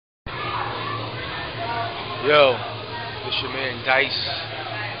Yo, this your man Dice.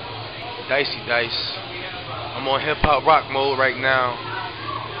 Dicey Dice. I'm on hip hop rock mode right now.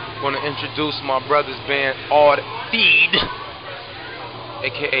 Gonna introduce my brother's band Aud Feed,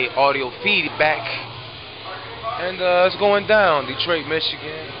 aka Audio Feed back. And it's going down. Detroit,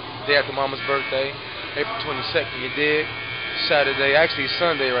 Michigan. Day after mama's birthday. April 22nd, you dig? Saturday, actually it's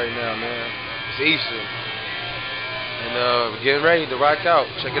Sunday right now, man. It's Easter. And we're getting ready to rock out.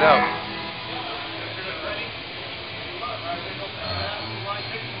 Check it out.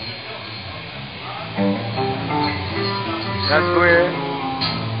 That's Glenn.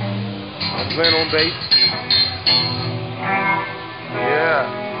 That's Glenn on bass. Yeah.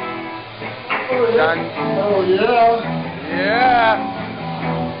 Donnie. Oh yeah. Yeah.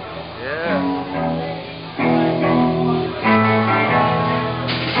 Yeah.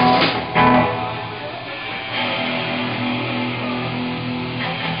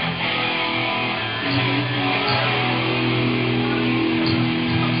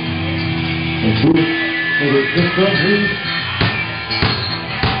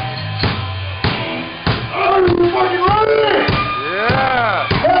 Oh, you fucking ready? Yeah.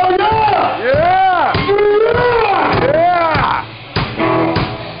 Hell yeah! Yeah. Yeah! Yeah.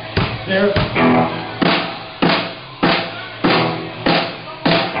 There.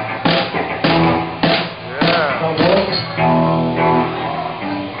 Yeah.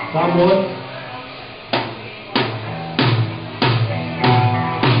 Someone.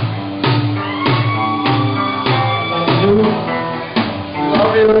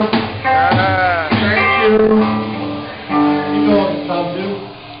 Love you. Yeah. Thank you. Keep going, Tom two.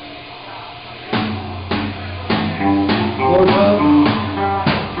 Lord love.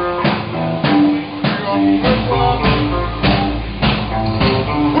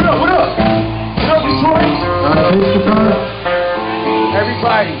 What up? What up? What up, Detroit?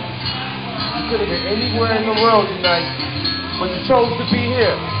 Everybody, you could have been anywhere in the world tonight, but you chose to be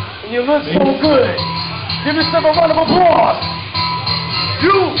here. And you look so good. Give yourself a round of applause.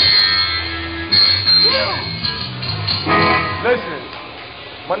 You! Listen,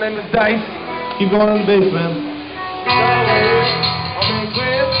 my name is Dice. Keep going on the bass, man. My man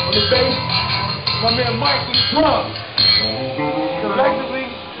Glenn on the bass. My man Mike on the drums. Collectively,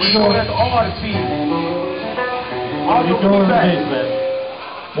 we're known as Aud Feed. Audio Keep going on the feedback. bass, man.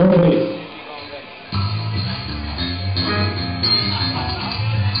 More bass.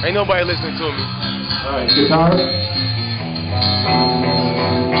 Ain't nobody listening to me. Alright, guitar.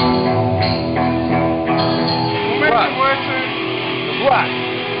 Rock. Rock.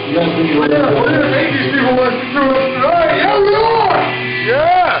 You guys think you're These people want to do it. Alright, yeah, we are!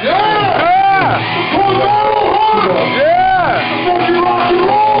 Yeah! Yeah! Yeah! Yeah! Fucking rock and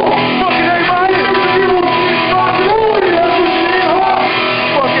roll! Fucking A-minus! Rock and roll, that's what you need, huh?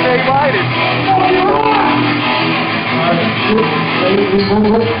 Fucking A-minus! Fucking rock! Alright, ready to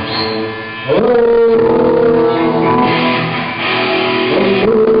move it? Hello!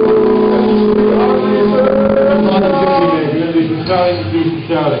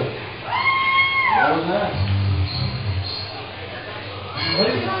 Shouting.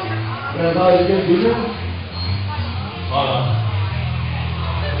 That's how you get bigger? Hold on.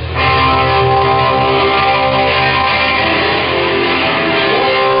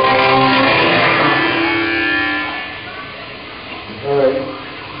 All right.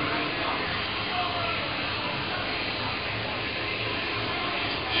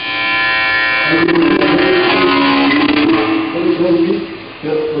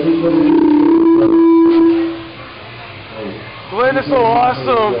 Glenn is so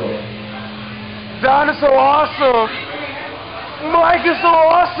awesome. Don is so awesome. Mike is so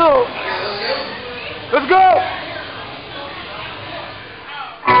awesome. Let's go.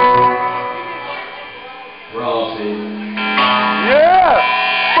 We're all seeing. Yeah.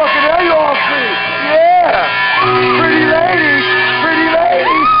 Fucking hell, you all see. Yeah. Pretty ladies. Pretty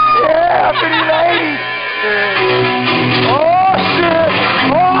ladies. Yeah, pretty ladies. Yeah. Oh shit.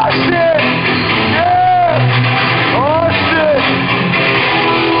 Oh shit. Yeah. Oh shit.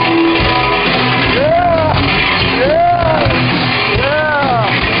 Yeah. Yeah. Yeah.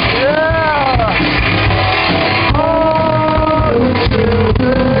 Yeah.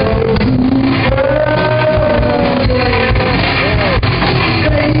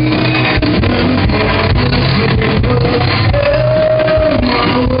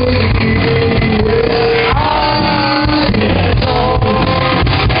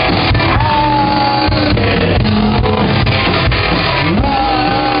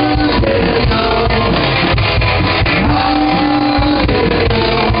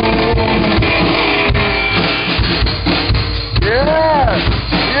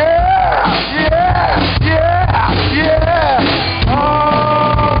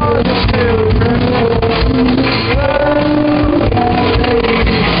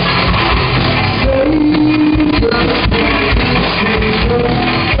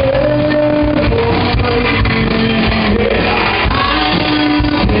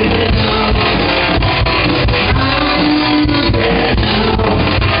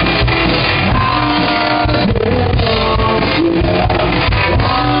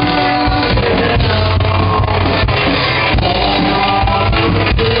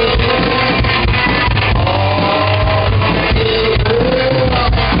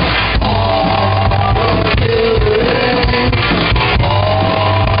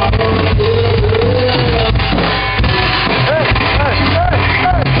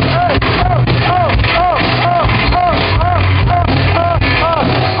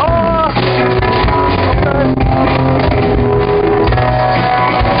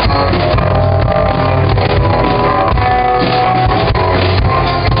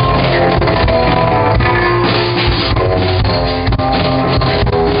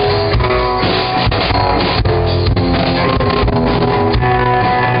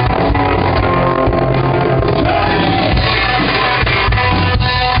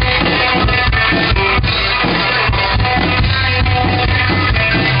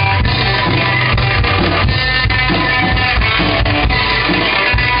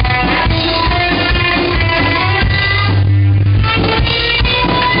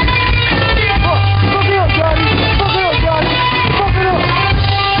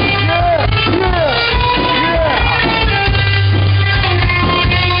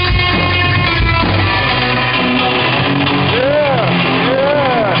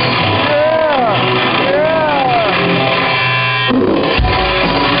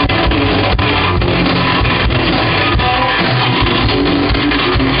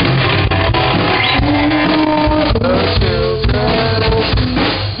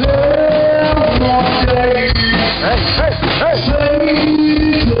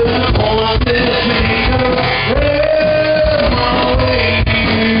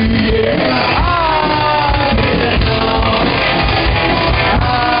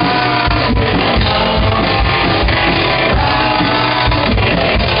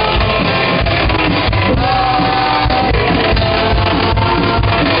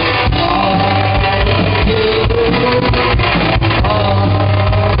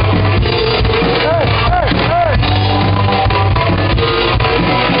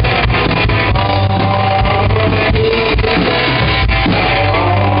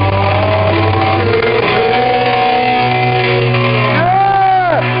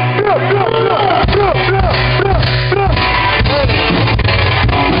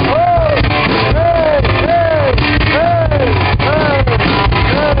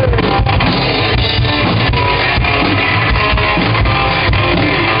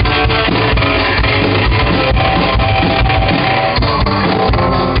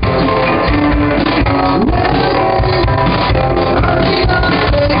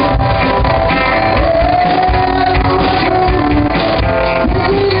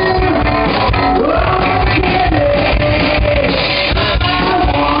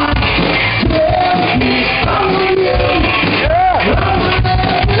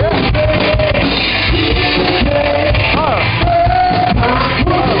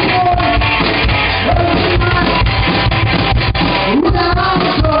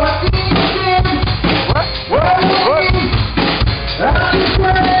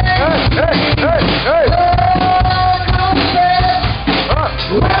 Hey, hey, hey, hey.